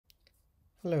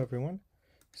Hello everyone.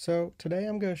 So today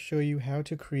I'm going to show you how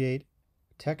to create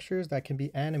textures that can be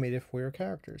animated for your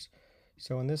characters.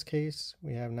 So in this case,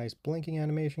 we have nice blinking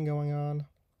animation going on.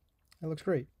 It looks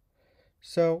great.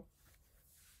 So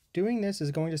doing this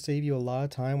is going to save you a lot of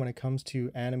time when it comes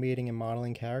to animating and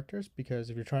modeling characters,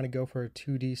 because if you're trying to go for a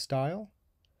 2D style,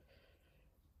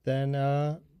 then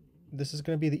this is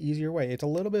going to be the easier way. It's a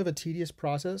little bit of a tedious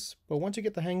process, but once you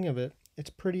get the hang of it, it's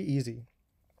pretty easy.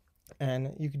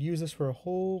 And you could use this for a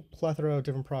whole plethora of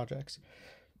different projects.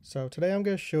 So today I'm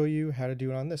going to show you how to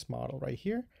do it on this model right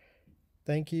here.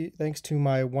 Thanks to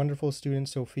my wonderful student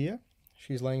Sophia.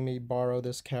 She's letting me borrow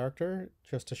this character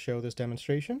just to show this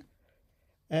demonstration.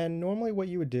 And normally what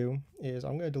you would do is,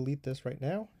 I'm going to delete this right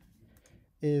now,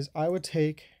 is I would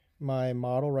take my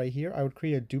model right here, I would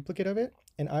create a duplicate of it,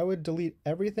 and I would delete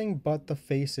everything but the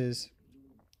faces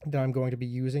that I'm going to be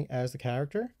using as the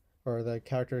character, or the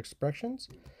character expressions.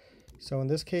 So in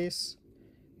this case,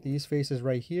 these faces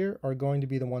right here are going to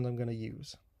be the ones I'm going to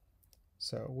use.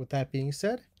 So with that being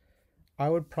said, I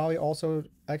would probably also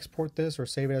export this or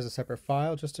save it as a separate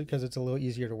file just because it's a little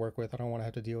easier to work with. I don't want to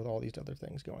have to deal with all these other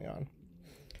things going on.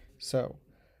 So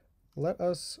let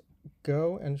us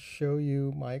go and show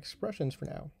you my expressions for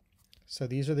now. So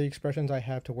these are the expressions I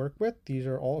have to work with. These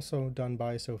are also done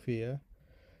by Sophia.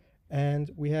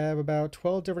 And we have about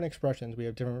 12 different expressions. We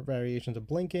have different variations of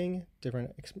blinking,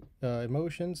 different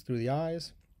emotions through the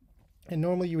eyes. And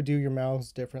normally you would do your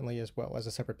mouths differently as well as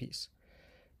a separate piece.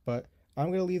 But I'm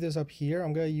going to leave this up here.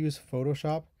 I'm going to use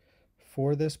Photoshop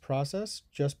for this process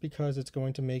just because it's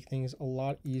going to make things a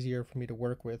lot easier for me to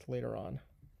work with later on.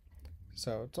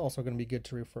 So it's also going to be good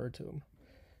to refer to them.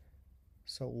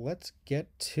 So let's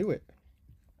get to it.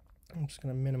 I'm just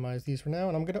going to minimize these for now,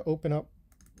 and I'm going to open up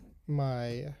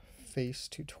my face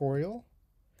tutorial,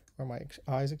 or my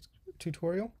eyes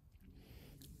tutorial.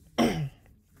 So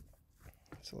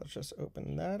let's just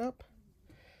open that up.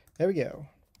 There we go.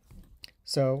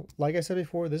 So like I said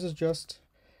before, this is just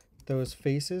those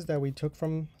faces that we took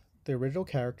from the original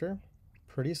character.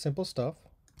 Pretty simple stuff.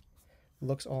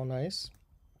 Looks all nice.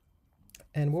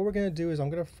 And what we're going to do is I'm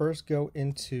going to first go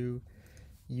into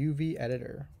UV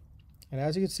editor. And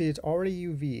as you can see, it's already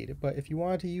UV'd, but if you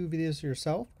wanted to UV this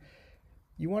yourself,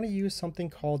 you want to use something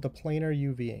called the planar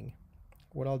UVing.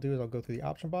 What I'll do is I'll go through the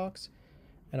option box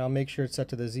and I'll make sure it's set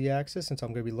to the Z-axis, since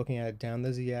I'm going to be looking at it down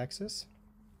the Z-axis.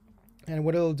 And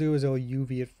what it'll do is it'll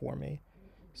UV it for me.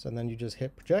 So then you just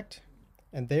hit project,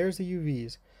 and there's the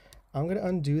UVs. I'm going to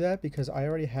undo that because I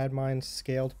already had mine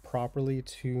scaled properly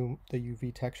to the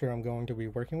UV texture I'm going to be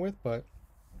working with, but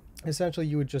essentially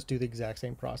you would just do the exact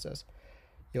same process.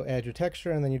 You'll add your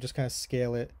texture and then you just kind of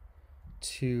scale it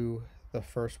to the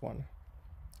first one.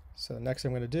 So the next thing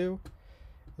I'm going to do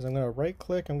is I'm going to right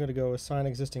click, I'm going to go assign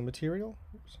existing material.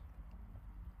 Oops.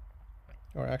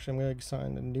 Or actually I'm going to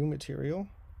assign a new material,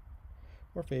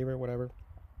 or favorite, whatever.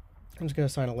 I'm just going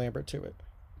to assign a Lambert to it.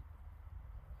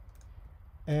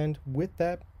 And with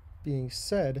that being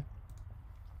said,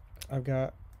 I've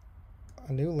got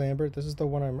a new Lambert. This is the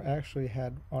one I actually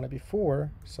had on it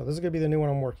before, so this is going to be the new one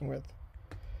I'm working with.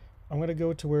 I'm going to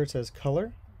go to where it says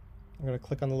color. I'm going to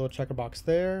click on the little checker box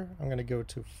there. I'm going to go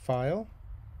to file.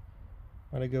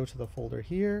 I'm going to go to the folder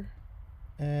here,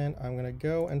 and I'm going to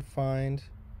go and find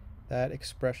that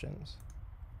expressions.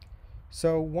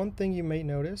 So one thing you may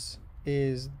notice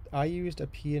is I used a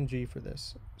PNG for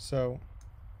this. So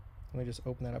let me just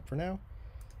open that up for now.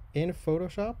 In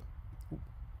Photoshop,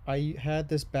 I had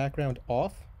this background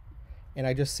off, and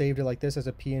I just saved it like this as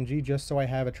a PNG just so I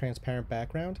have a transparent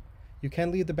background. You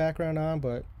can leave the background on,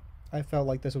 but I felt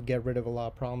like this would get rid of a lot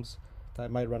of problems that I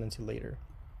might run into later.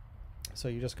 So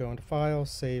you just go into File,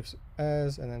 Save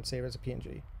As, and then save as a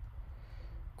PNG.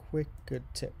 Quick, good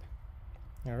tip.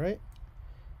 All right.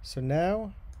 So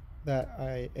now that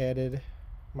I added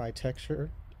my texture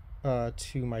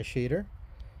to my shader,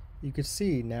 you can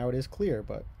see now it is clear,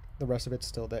 but the rest of it's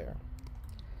still there.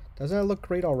 Doesn't that look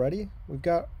great already? We've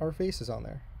got our faces on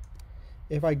there.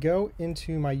 If I go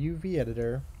into my UV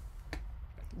editor,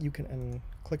 you can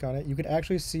click on it, you can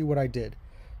actually see what I did.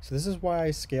 So this is why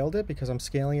I scaled it, because I'm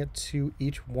scaling it to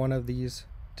each one of these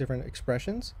different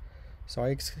expressions. So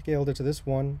I scaled it to this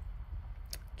one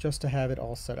just to have it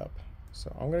all set up.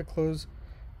 So I'm going to close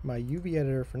my UV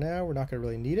editor for now. We're not going to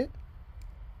really need it.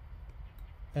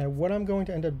 And what I'm going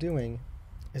to end up doing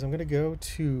is I'm going to go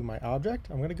to my object.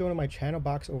 I'm going to go to my channel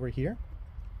box over here.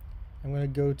 I'm going to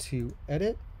go to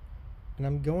edit, and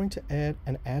I'm going to add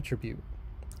an attribute.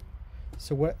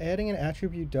 So what adding an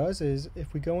attribute does is,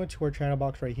 if we go into our channel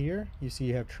box right here, you see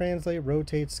you have translate,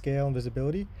 rotate, scale, and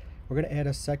visibility. We're going to add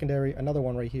another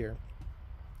one right here.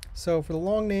 So for the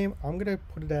long name, I'm going to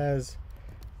put it as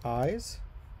eyes.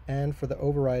 And for the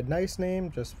override nice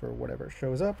name, just for whatever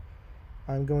shows up,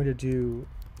 I'm going to do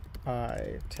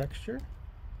eye texture.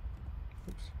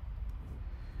 Oops.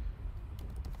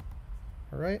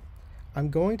 All right. I'm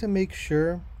going to make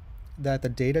sure that the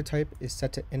data type is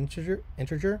set to integer. It's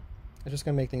just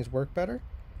going to make things work better.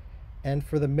 And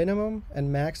for the minimum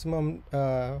and maximum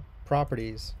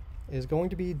properties is going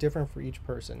to be different for each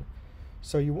person.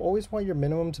 So you always want your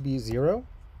minimum to be 0,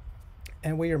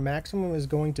 and where your maximum is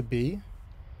going to be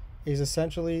is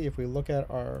essentially, if we look at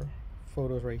our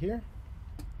photos right here,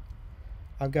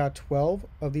 I've got 12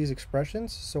 of these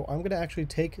expressions, so I'm going to actually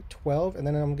take 12 and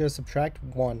then I'm going to subtract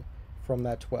 1 from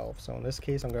that 12. So in this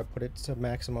case, I'm going to put it to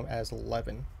maximum as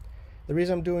 11. The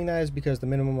reason I'm doing that is because the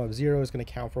minimum of 0 is going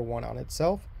to count for 1 on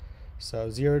itself. So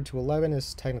 0 to 11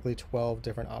 is technically 12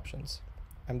 different options.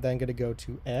 I'm then going to go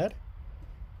to add,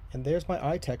 and there's my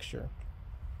eye texture.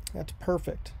 That's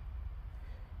perfect.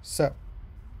 So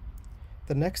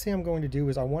the next thing I'm going to do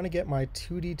is I want to get my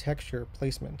 2D texture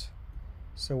placement.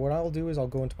 So what I'll do is I'll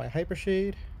go into my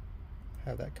hypershade,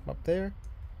 have that come up there,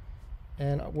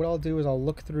 and what I'll do is I'll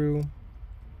look through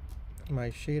my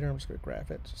shader. I'm just going to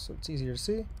graph it so it's easier to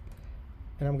see,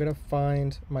 and I'm going to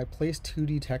find my place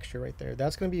 2D texture right there.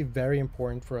 That's going to be very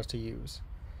important for us to use.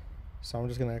 So I'm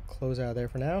just going to close out of there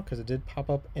for now because it did pop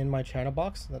up in my channel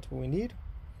box. That's what we need.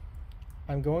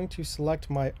 I'm going to select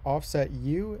my offset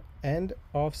U and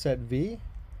offset V, and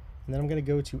then I'm going to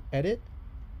go to edit,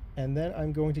 and then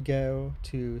I'm going to go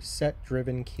to set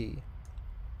driven key.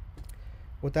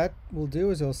 What that will do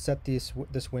is it'll set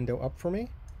this window up for me,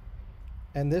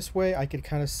 and this way I could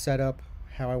kind of set up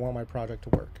how I want my project to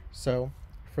work. So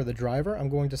for the driver, I'm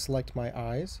going to select my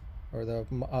eyes, or the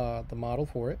model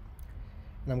for it,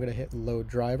 and I'm going to hit load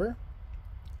driver.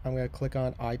 I'm going to click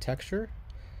on eye texture.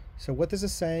 So what this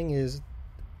is saying is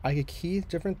I could key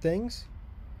different things,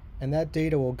 and that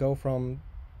data will go from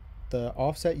the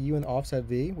offset U and the offset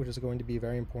V, which is going to be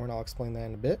very important, I'll explain that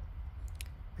in a bit,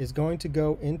 is going to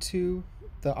go into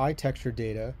the eye texture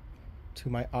data to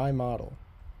my eye model.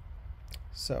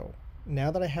 So now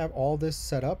that I have all this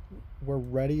set up, we're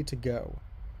ready to go.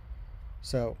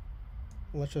 So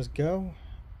let's just go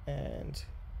and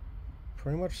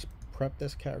pretty much prep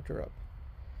this character up.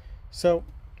 So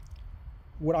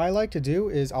what I like to do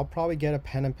is I'll probably get a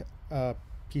pen and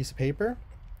piece of paper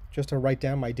just to write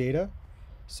down my data.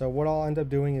 So what I'll end up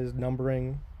doing is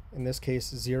numbering, in this case,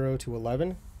 0 to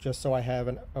 11, just so I have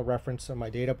a reference of my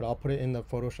data, but I'll put it in the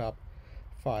Photoshop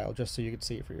file just so you can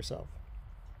see it for yourself.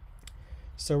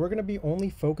 So we're going to be only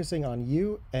focusing on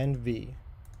U and V.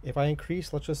 If I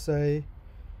increase, let's just say,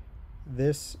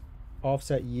 this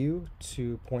offset U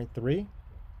to 0.3,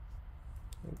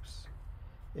 oops,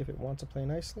 if it wants to play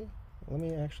nicely, let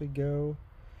me actually go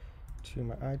to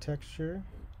my eye texture,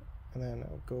 and then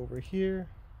I'll go over here.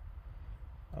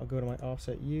 I'll go to my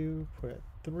offset U, put it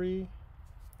 3,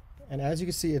 and as you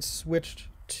can see, it's switched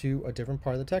to a different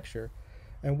part of the texture.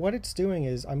 And what it's doing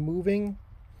is I'm moving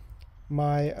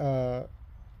my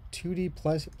 2D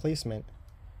placement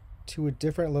to a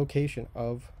different location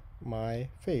of my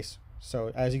face.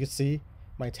 So as you can see,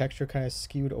 my texture kind of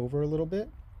skewed over a little bit.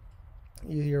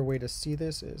 Easier way to see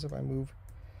this is if I move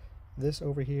this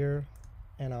over here,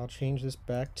 and I'll change this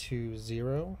back to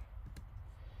 0.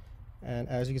 And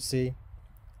as you can see,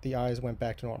 the eyes went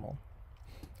back to normal.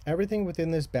 Everything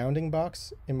within this bounding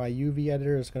box in my UV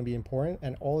editor is going to be important,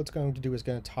 and all it's going to do is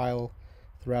going to tile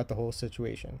throughout the whole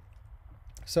situation.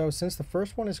 So since the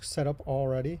first one is set up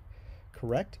already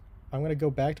correct, I'm going to go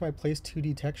back to my place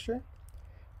 2D texture.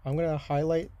 I'm going to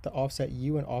highlight the offset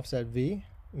U and offset V,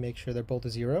 make sure they're both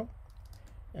 0.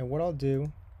 And what I'll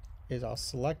do is I'll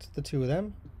select the two of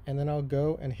them, and then I'll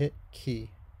go and hit key.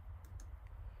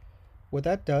 What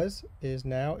that does is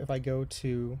now if I go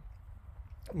to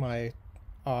my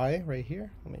eye right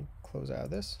here, let me close out of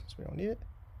this so we don't need it.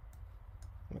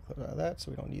 Let me close out of that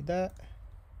so we don't need that.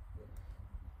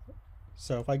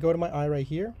 So if I go to my eye right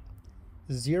here,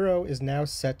 0 is now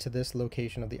set to this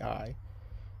location of the eye.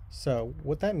 So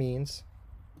what that means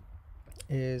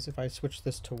is if I switch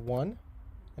this to 1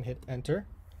 and hit enter,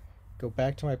 go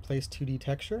back to my place 2D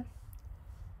texture,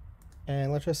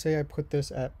 and let's just say I put this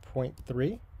at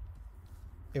 0.3,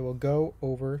 it will go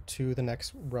over to the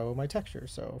next row of my texture.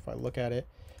 So if I look at it,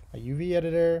 my UV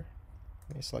editor,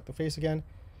 let me select the face again,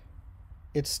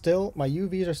 it's still, my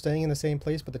UVs are staying in the same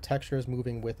place, but the texture is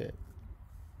moving with it.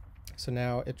 So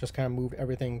now it just kind of moved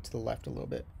everything to the left a little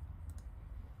bit.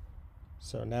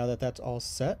 So now that that's all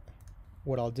set,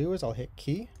 what I'll do is I'll hit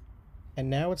key, and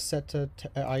now it's set to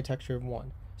eye texture of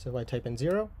 1. So if I type in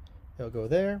 0, it'll go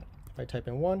there. If I type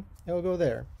in 1, it'll go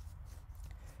there.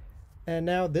 And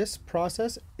now this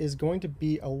process is going to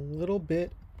be a little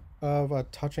bit of a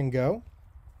touch and go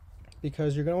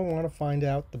because you're going to want to find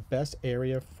out the best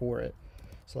area for it.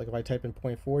 So like if I type in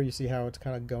 0.4, you see how it's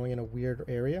kind of going in a weird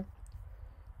area.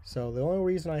 So the only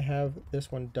reason I have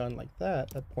this one done like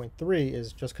that at 0.3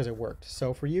 is just because it worked.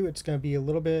 So for you, it's going to be a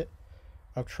little bit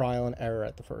of trial and error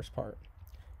at the first part.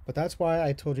 But that's why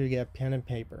I told you to get pen and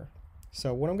paper.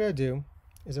 So what I'm going to do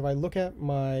is if I look at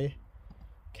my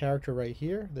character right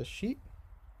here, this sheet,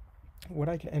 what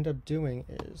I can end up doing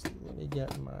is, let me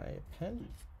get my pen.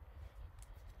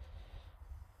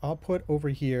 I'll put over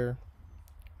here,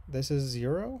 this is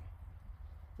 0.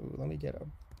 Ooh, let me get a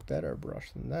better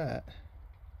brush than that.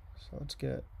 So let's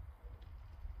get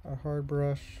a hard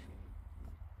brush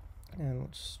and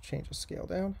let's change the scale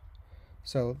down.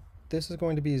 So this is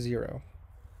going to be 0.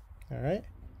 All right.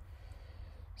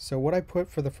 So what I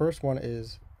put for the first one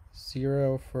is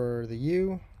 0 for the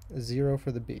U, 0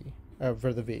 for the B,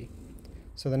 for the V.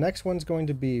 So the next one's going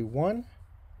to be 1.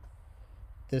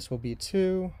 This will be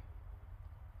 2,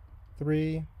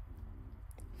 3,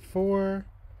 4,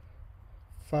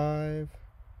 5,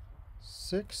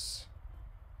 6,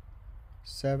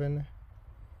 7,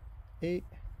 8,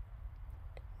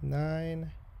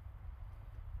 9,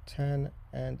 10,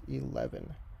 and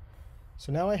 11.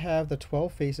 So now I have the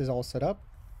 12 faces all set up.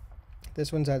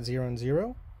 This one's at 0 and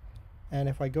 0. And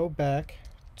if I go back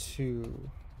to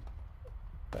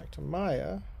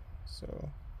Maya, so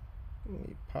let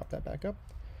me pop that back up.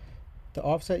 The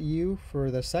offset U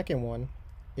for the second one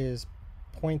is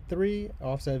 0.3,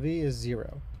 offset V is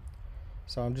 0.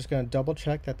 So I'm just going to double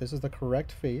check that this is the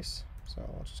correct face. So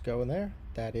I'll just go in there.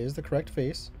 That is the correct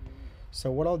face.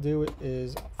 So what I'll do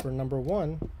is for number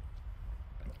 1,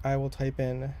 I will type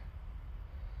in,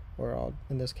 or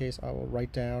in this case, I will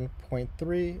write down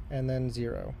 0.3 and then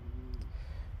 0.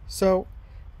 So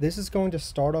this is going to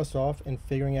start us off in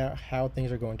figuring out how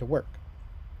things are going to work.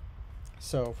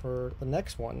 So for the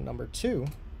next one, number 2,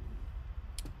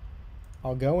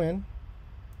 I'll go in,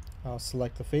 I'll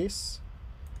select the face.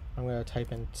 I'm going to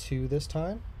type in 2 this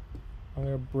time. I'm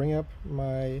going to bring up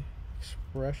my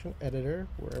expression editor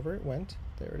wherever it went.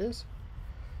 There it is.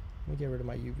 Let me get rid of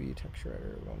my UV texture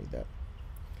editor. We don't need that.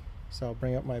 So I'll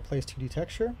bring up my place 2D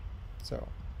texture. So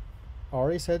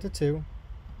already set it to 2.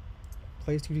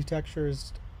 Place 2D texture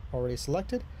is already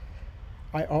selected.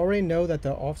 I already know that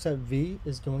the offset V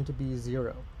is going to be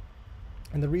 0.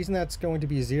 And the reason that's going to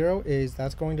be 0 is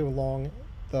that's going to along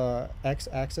the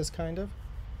x-axis kind of.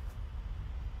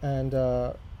 And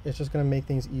it's just going to make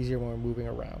things easier when we're moving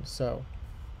around. So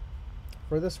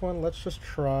for this one, let's just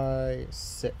try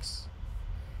 6.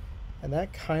 And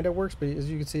that kind of works, but as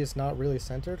you can see, it's not really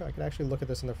centered. I could actually look at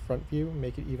this in the front view,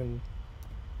 make it even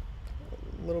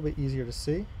a little bit easier to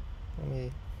see. Let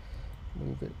me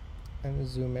move it and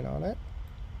zoom in on it.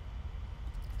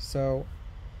 So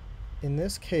in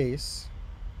this case,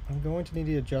 I'm going to need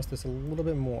to adjust this a little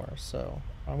bit more. So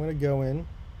I'm going to go in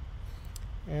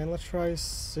and let's try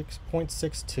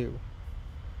 6.62.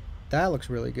 That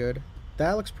looks really good.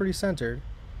 That looks pretty centered.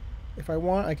 If I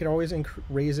want, I could always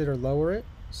raise it or lower it.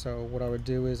 So what I would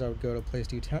do is I would go to place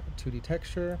 2D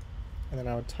texture, and then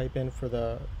I would type in for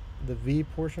the V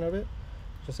portion of it.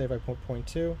 Just say if I put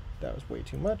 0.2, that was way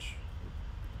too much.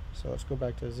 So let's go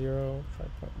back to 0, try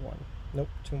 0.1. Nope,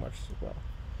 too much as well.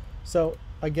 So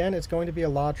again, it's going to be a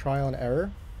lot of trial and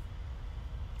error.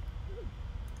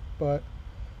 But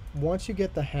once you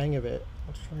get the hang of it,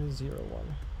 let's try 0,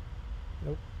 1.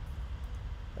 Nope,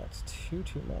 that's too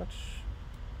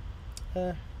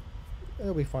much.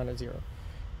 It'll be fine at 0.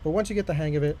 But once you get the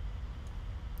hang of it,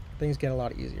 things get a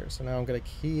lot easier. So now I'm going to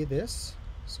key this.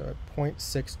 So at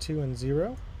 0.62 and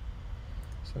 0.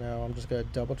 So now I'm just going to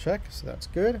double check. So that's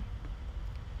good.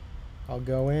 I'll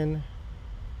go in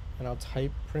and I'll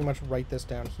pretty much write this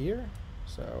down here.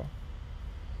 So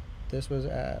this was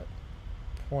at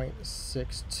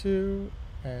 0.62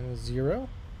 and 0.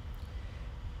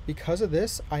 Because of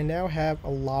this, I now have a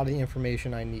lot of the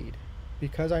information I need.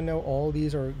 Because I know all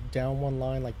these are down one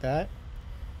line like that,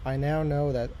 I now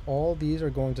know that all these are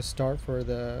going to start for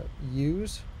the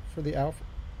U's for the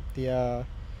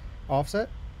offset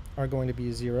are going to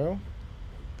be 0.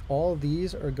 All of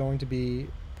these are going to be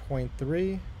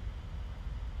 0.3.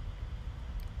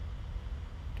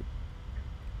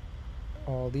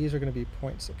 All these are going to be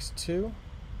 0.62.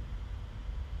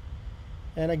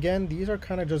 And again, these are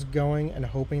kind of just going and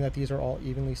hoping that these are all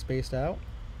evenly spaced out.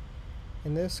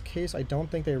 In this case, I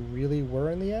don't think they really were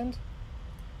in the end,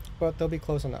 but they'll be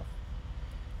close enough.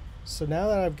 So now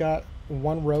that I've got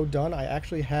one row done, I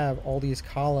actually have all these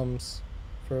columns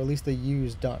for at least the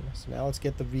U's done. So now let's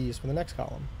get the V's for the next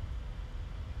column.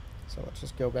 So let's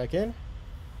just go back in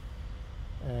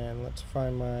and let's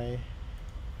find my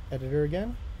editor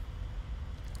again.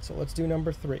 So let's do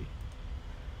number 3.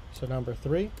 So number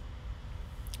 3,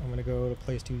 I'm going to go to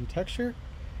place 2D texture,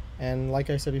 and like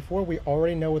I said before, we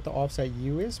already know what the offset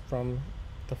U is from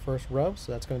the first row,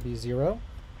 so that's going to be 0.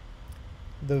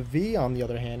 The V, on the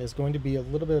other hand, is going to be a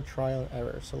little bit of trial and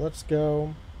error. So let's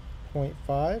go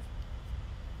 0.5.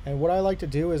 And what I like to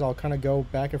do is I'll kind of go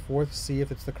back and forth, see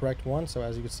if it's the correct one. So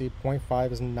as you can see,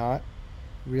 0.5 is not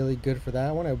really good for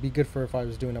that one. It would be good for if I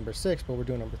was doing number 6, but we're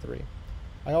doing number 3.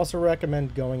 I also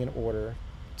recommend going in order.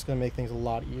 It's going to make things a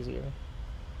lot easier.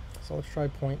 So let's try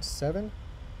 0.7.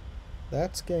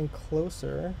 That's getting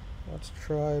closer. Let's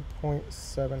try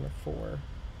 0.74.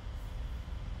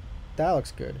 That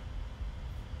looks good.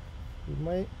 We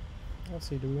might, let's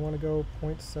see, do we want to go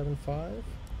 0.75?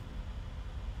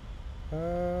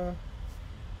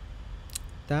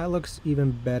 That looks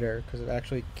even better because it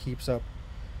actually keeps up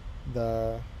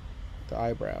the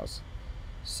eyebrows.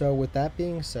 So with that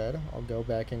being said, I'll go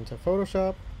back into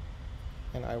Photoshop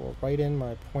and I will write in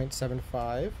my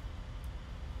 0.75.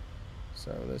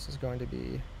 So this is going to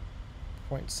be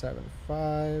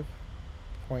 0.75,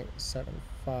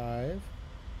 0.75,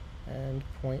 and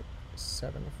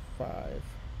 0.75.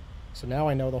 So now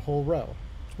I know the whole row,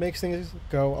 which makes things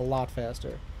go a lot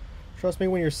faster. Trust me,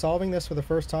 when you're solving this for the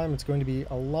first time, it's going to be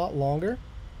a lot longer,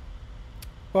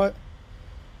 but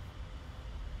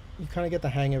you kind of get the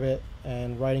hang of it,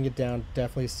 and writing it down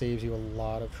definitely saves you a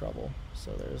lot of trouble. So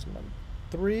there's number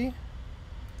 3.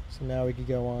 So now we could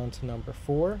go on to number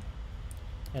 4.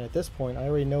 And at this point, I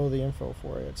already know the info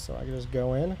for it, so I can just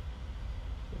go in,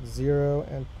 0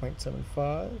 and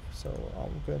 0.75. So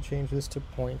I'm going to change this to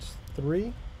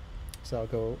 0.3. So I'll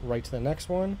go right to the next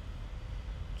one.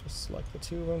 Just select the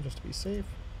 2 of them just to be safe.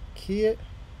 Key it.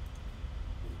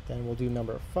 Then we'll do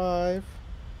number 5.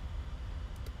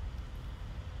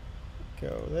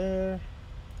 Go there.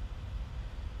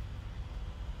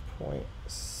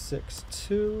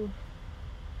 0.62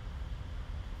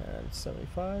 and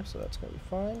 75, so that's going to be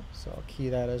fine. So I'll key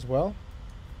that as well.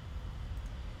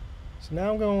 So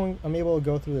now I'm able to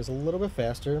go through this a little bit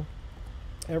faster.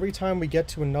 Every time we get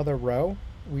to another row,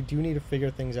 we do need to figure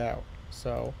things out.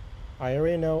 So I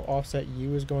already know offset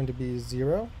U is going to be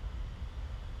 0,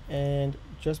 and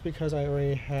just because I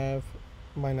already have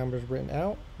my numbers written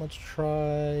out, let's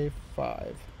try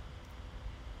 5.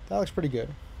 That looks pretty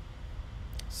good.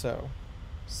 So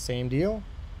same deal,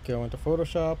 go into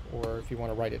Photoshop, or if you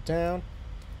want to write it down,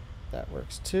 that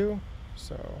works too.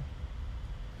 So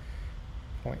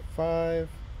 0.5,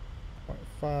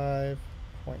 0.5,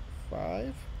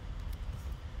 0.5.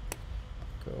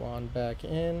 Go on back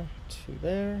in to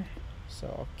there. So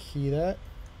I'll key that.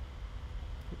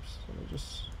 Oops, let me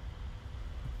just,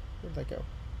 where'd that go?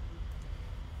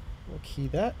 We'll key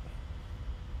that.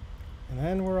 And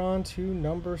then we're on to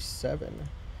number 7.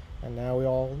 And now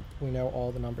we know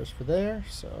all the numbers for there.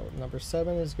 So number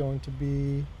 7 is going to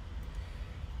be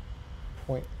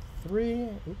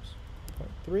 0.3. Oops,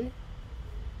 0.3.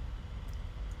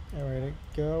 And we're going to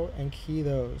go and key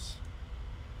those.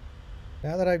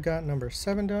 Now that I've got number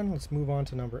 7 done, let's move on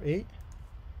to number 8.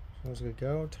 So I'm just going to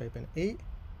go type in 8.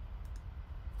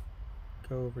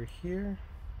 Go over here.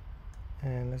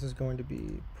 And this is going to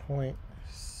be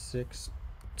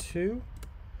 0.62.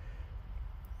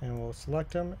 And we'll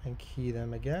select them and key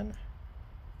them again.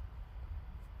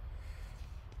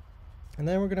 And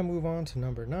then we're going to move on to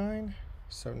number 9.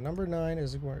 So number 9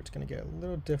 is where it's going to get a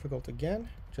little difficult again,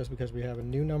 just because we have a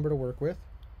new number to work with.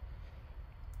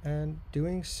 And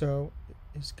doing so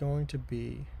is going to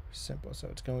be simple. So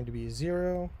it's going to be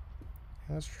 0.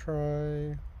 And let's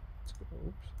try,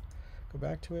 go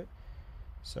back to it.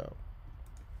 So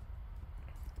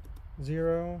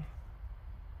 0.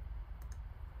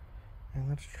 And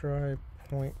let's try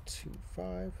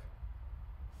 0.25.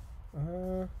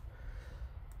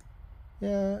 Yeah,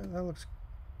 that looks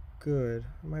good.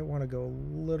 I might want to go a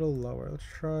little lower. Let's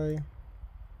try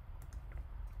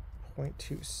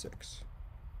 0.26.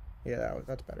 Yeah,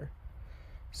 that's better.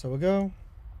 So we'll go,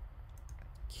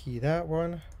 key that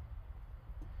one,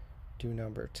 do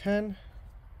number 10,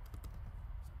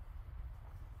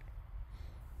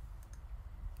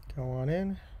 go on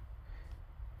in.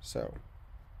 So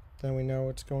then we know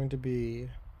it's going to be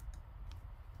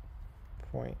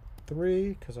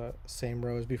 0.3 because same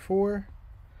row as before.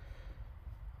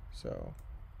 So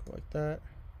go like that.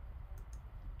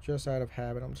 Just out of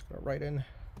habit, I'm just going to write in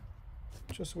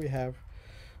just so we have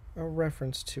a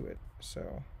reference to it.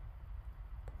 So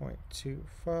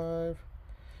 0.25,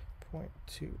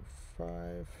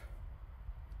 0.25,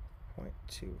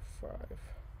 0.25.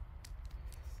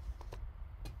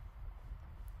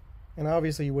 And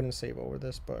obviously you wouldn't save over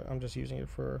this, but I'm just using it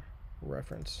for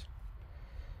reference.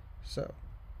 So,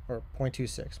 or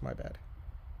 0.26, my bad.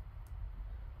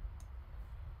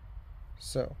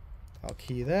 So, I'll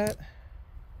key that.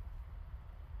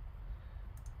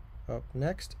 Up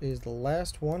next is the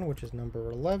last one, which is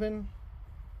number 11.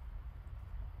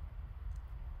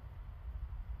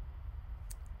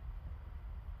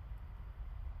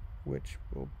 Which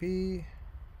will be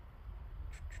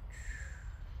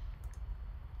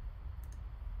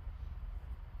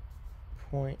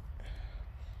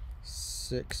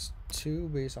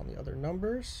 0.62 based on the other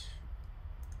numbers.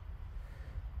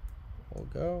 We'll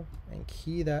go and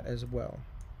key that as well.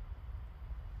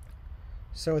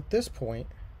 So at this point,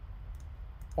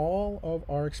 all of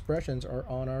our expressions are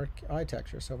on our eye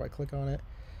texture. So if I click on it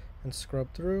and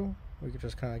scrub through, we could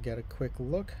just kind of get a quick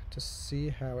look to see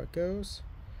how it goes.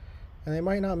 And they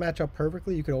might not match up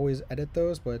perfectly. You could always edit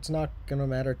those, but it's not going to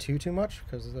matter too much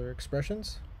because they're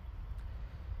expressions.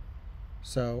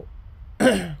 So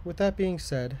with that being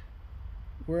said,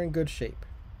 we're in good shape.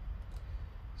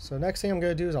 So next thing I'm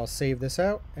going to do is I'll save this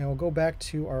out and we'll go back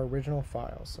to our original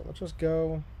file. So let's just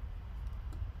go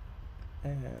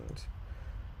and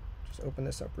just open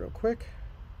this up real quick.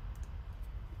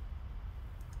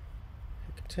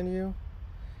 Hit continue.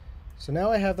 So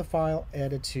now I have the file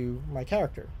added to my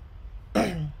character.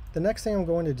 The next thing I'm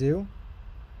going to do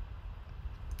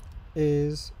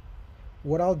is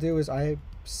what I'll do is I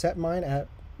set mine at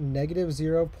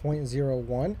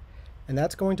 -0.01, and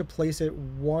that's going to place it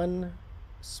one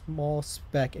small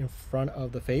speck in front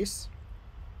of the face.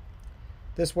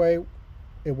 This way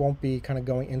it won't be kind of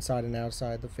going inside and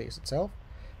outside the face itself.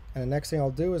 And the next thing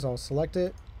I'll do is I'll select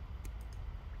it,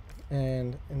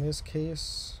 and in this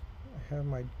case I have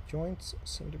my joints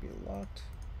seem to be locked.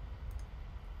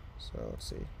 So let's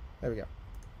see, there we go.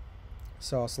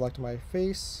 So I'll select my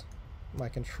face, my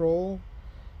control,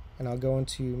 and I'll go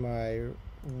into my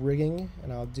rigging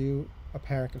and I'll do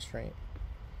apparent constraint.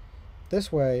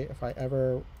 This way, if I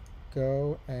ever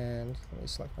go and, let me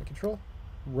select my control,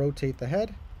 rotate the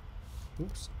head.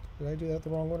 Oops, did I do that the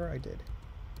wrong order? I did.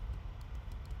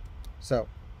 So,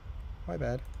 my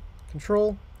bad.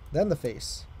 Control, then the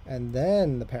face, and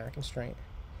then the parent constraint.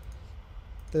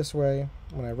 This way,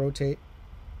 when I rotate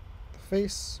the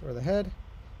face or the head,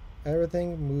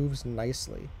 everything moves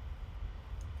nicely.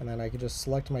 And then I can just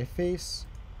select my face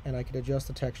and I can adjust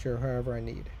the texture however I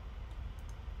need.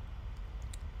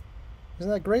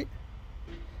 Isn't that great?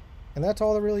 And that's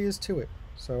all there really is to it.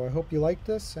 So I hope you liked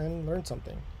this and learned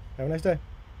something. Have a nice day.